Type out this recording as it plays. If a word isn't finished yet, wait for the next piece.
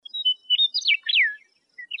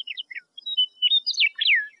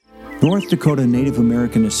North Dakota Native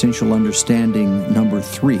American Essential Understanding number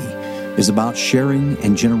 3 is about sharing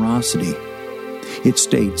and generosity. It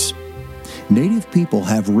states, Native people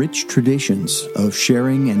have rich traditions of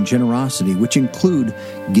sharing and generosity, which include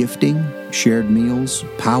gifting, shared meals,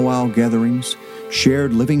 powwow gatherings,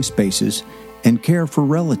 shared living spaces, and care for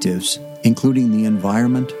relatives, including the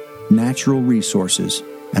environment, natural resources,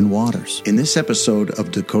 and waters. In this episode of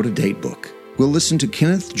Dakota Datebook, we'll listen to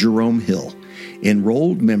Kenneth Jerome Hill,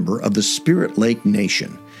 enrolled member of the Spirit Lake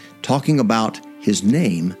Nation, talking about his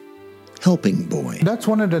name, Helping Boy. That's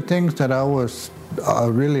one of the things that I was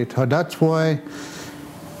really taught. That's why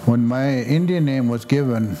when my Indian name was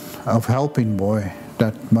given of Helping Boy,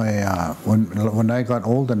 that my when I got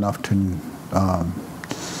old enough to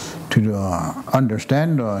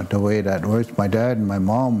understand the way that was, my dad and my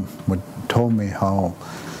mom told me how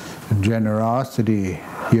generosity,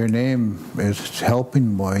 your name is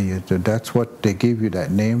Helping Boy. That's what they give you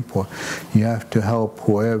that name for. You have to help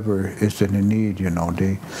whoever is in need. No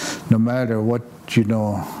matter what,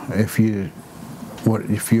 if you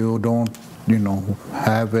don't,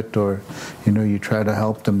 have it, or you try to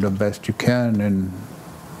help them the best you can. And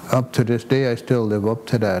up to this day, I still live up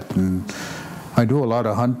to that. And I do a lot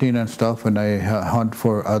of hunting and stuff, and I hunt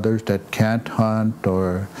for others that can't hunt,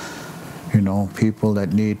 or people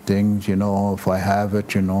that need things. If I have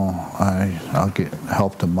it, I'll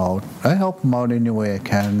help them out. I help them out any way I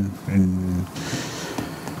can,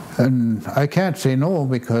 and I can't say no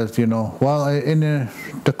because in a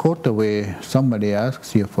Dakota way, somebody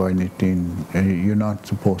asks you for anything, you're not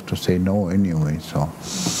supposed to say no anyway. So,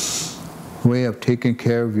 way of taking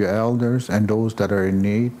care of your elders and those that are in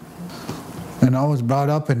need. And I was brought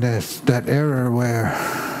up in that era where,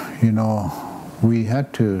 we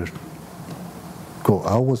had to go.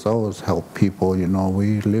 I always help people.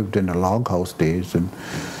 We lived in the log house days, and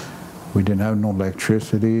we didn't have no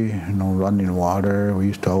electricity, no running water. We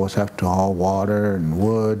used to always have to haul water and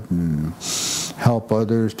wood and help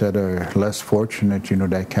others that are less fortunate,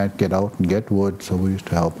 that can't get out and get wood. So we used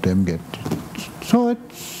to help them get. So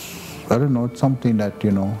it's something that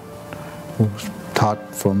was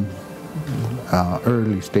taught from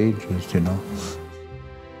early stages.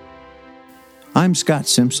 I'm Scott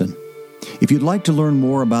Simpson. If you'd like to learn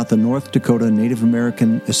more about the North Dakota Native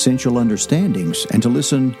American Essential Understandings and to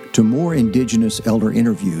listen to more Indigenous elder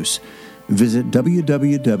interviews, visit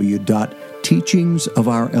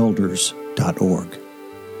www.teachingsofourElders.org.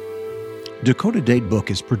 Dakota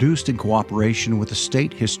Datebook is produced in cooperation with the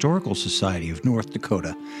State Historical Society of North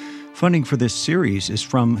Dakota. Funding for this series is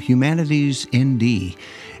from Humanities ND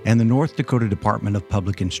and the North Dakota Department of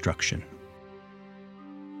Public Instruction.